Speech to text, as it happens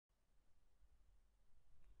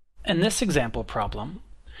In this example problem,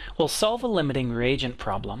 we'll solve a limiting reagent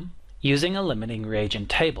problem using a limiting reagent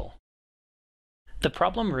table. The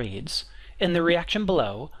problem reads, in the reaction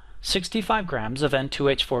below, 65 grams of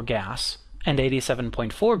N2H4 gas and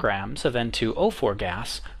 87.4 grams of N2O4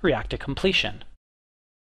 gas react to completion.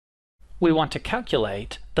 We want to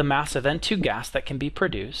calculate the mass of N2 gas that can be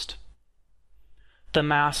produced, the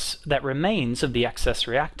mass that remains of the excess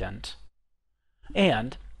reactant,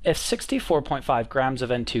 and if 64.5 grams of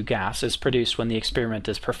N2 gas is produced when the experiment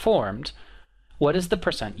is performed, what is the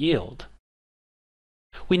percent yield?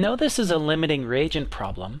 We know this is a limiting reagent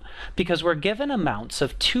problem because we're given amounts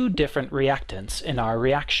of two different reactants in our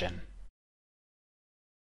reaction.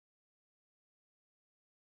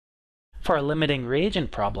 For a limiting reagent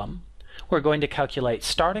problem, we're going to calculate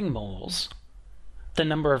starting moles, the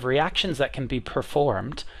number of reactions that can be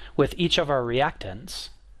performed with each of our reactants,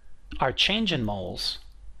 our change in moles,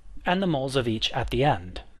 and the moles of each at the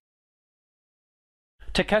end.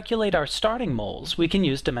 To calculate our starting moles, we can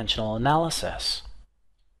use dimensional analysis.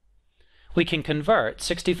 We can convert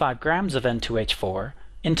 65 grams of N2H4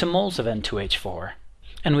 into moles of N2H4,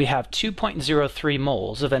 and we have 2.03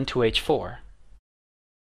 moles of N2H4.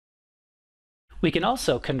 We can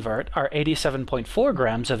also convert our 87.4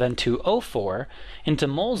 grams of N2O4 into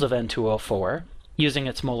moles of N2O4 using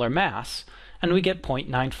its molar mass, and we get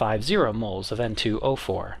 0.950 moles of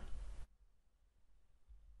N2O4.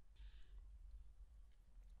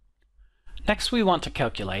 Next, we want to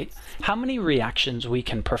calculate how many reactions we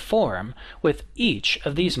can perform with each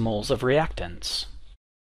of these moles of reactants.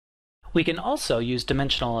 We can also use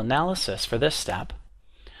dimensional analysis for this step.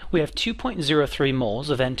 We have 2.03 moles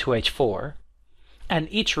of N2H4, and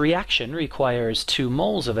each reaction requires 2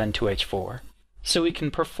 moles of N2H4, so we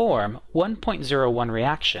can perform 1.01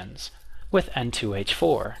 reactions with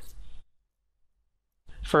N2H4.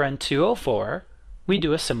 For N2O4, we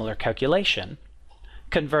do a similar calculation,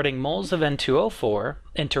 converting moles of N2O4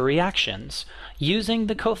 into reactions using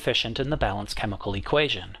the coefficient in the balanced chemical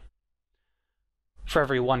equation. For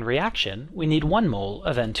every one reaction, we need 1 mole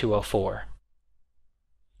of N2O4.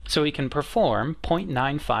 So we can perform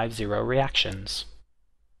 0.950 reactions.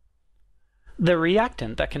 The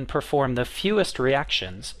reactant that can perform the fewest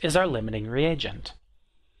reactions is our limiting reagent.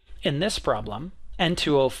 In this problem,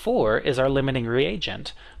 N2O4 is our limiting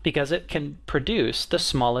reagent because it can produce the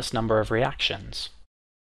smallest number of reactions.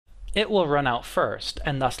 It will run out first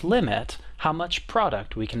and thus limit how much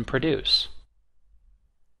product we can produce.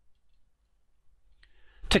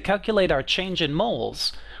 To calculate our change in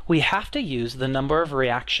moles, we have to use the number of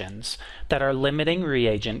reactions that our limiting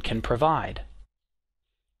reagent can provide.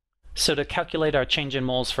 So to calculate our change in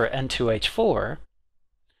moles for N2H4,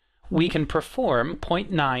 we can perform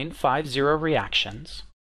 0.950 reactions,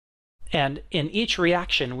 and in each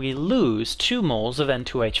reaction we lose 2 moles of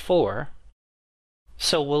N2H4,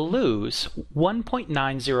 so we'll lose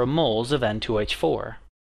 1.90 moles of N2H4.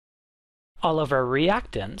 All of our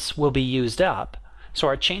reactants will be used up, so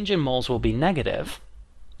our change in moles will be negative,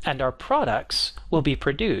 and our products will be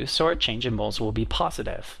produced, so our change in moles will be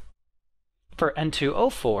positive. For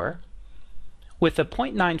N2O4, with the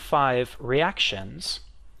 0.95 reactions,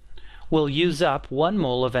 we'll use up 1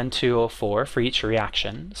 mole of N2O4 for each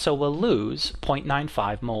reaction, so we'll lose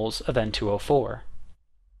 0.95 moles of N2O4.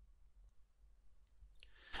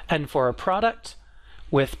 And for a product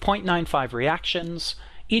with 0.95 reactions,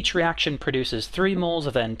 each reaction produces 3 moles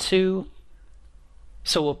of N2,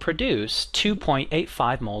 so we'll produce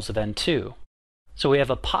 2.85 moles of N2. So we have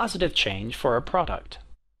a positive change for our product.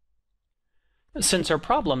 Since our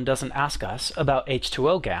problem doesn't ask us about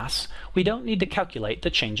H2O gas, we don't need to calculate the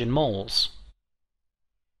change in moles.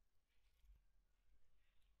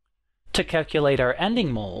 To calculate our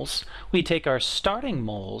ending moles, we take our starting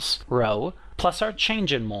moles row plus our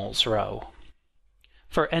change in moles row.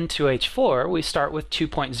 For N2H4, we start with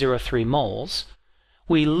 2.03 moles,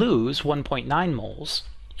 we lose 1.9 moles,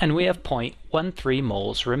 and we have 0.13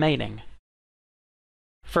 moles remaining.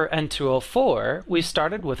 For N2O4, we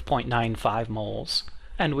started with 0.95 moles,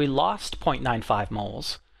 and we lost 0.95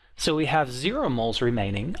 moles, so we have 0 moles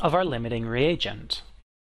remaining of our limiting reagent.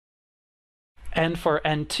 And for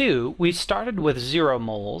N2, we started with 0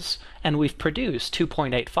 moles, and we've produced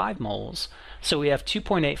 2.85 moles, so we have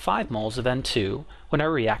 2.85 moles of N2 when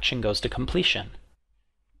our reaction goes to completion.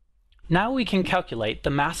 Now we can calculate the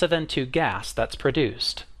mass of N2 gas that's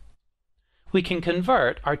produced. We can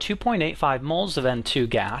convert our 2.85 moles of N2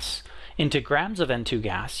 gas into grams of N2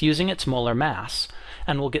 gas using its molar mass,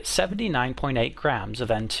 and we'll get 79.8 grams of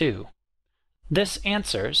N2. This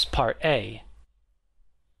answers part A.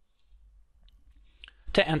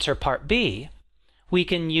 To answer part B, we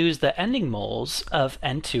can use the ending moles of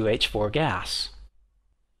N2H4 gas.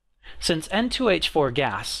 Since N2H4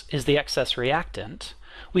 gas is the excess reactant,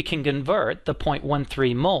 we can convert the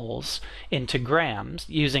 0.13 moles into grams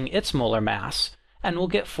using its molar mass, and we'll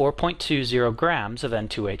get 4.20 grams of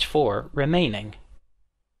N2H4 remaining.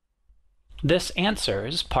 This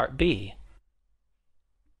answers part B.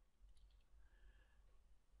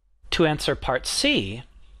 To answer part C,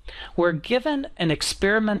 we're given an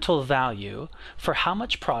experimental value for how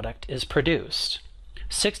much product is produced.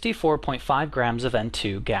 64.5 grams of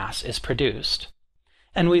N2 gas is produced.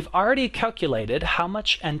 And we've already calculated how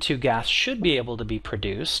much N2 gas should be able to be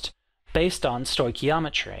produced based on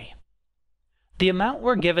stoichiometry. The amount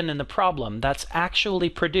we're given in the problem that's actually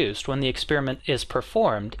produced when the experiment is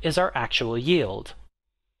performed is our actual yield.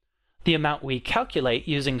 The amount we calculate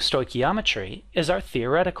using stoichiometry is our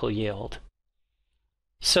theoretical yield.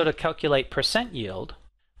 So to calculate percent yield,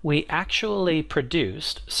 we actually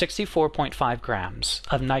produced 64.5 grams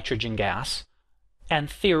of nitrogen gas, and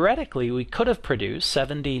theoretically we could have produced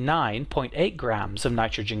 79.8 grams of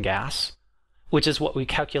nitrogen gas, which is what we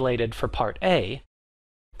calculated for part A,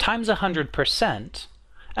 times 100%,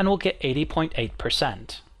 and we'll get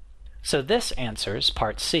 80.8%. So this answers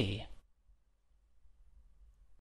part C.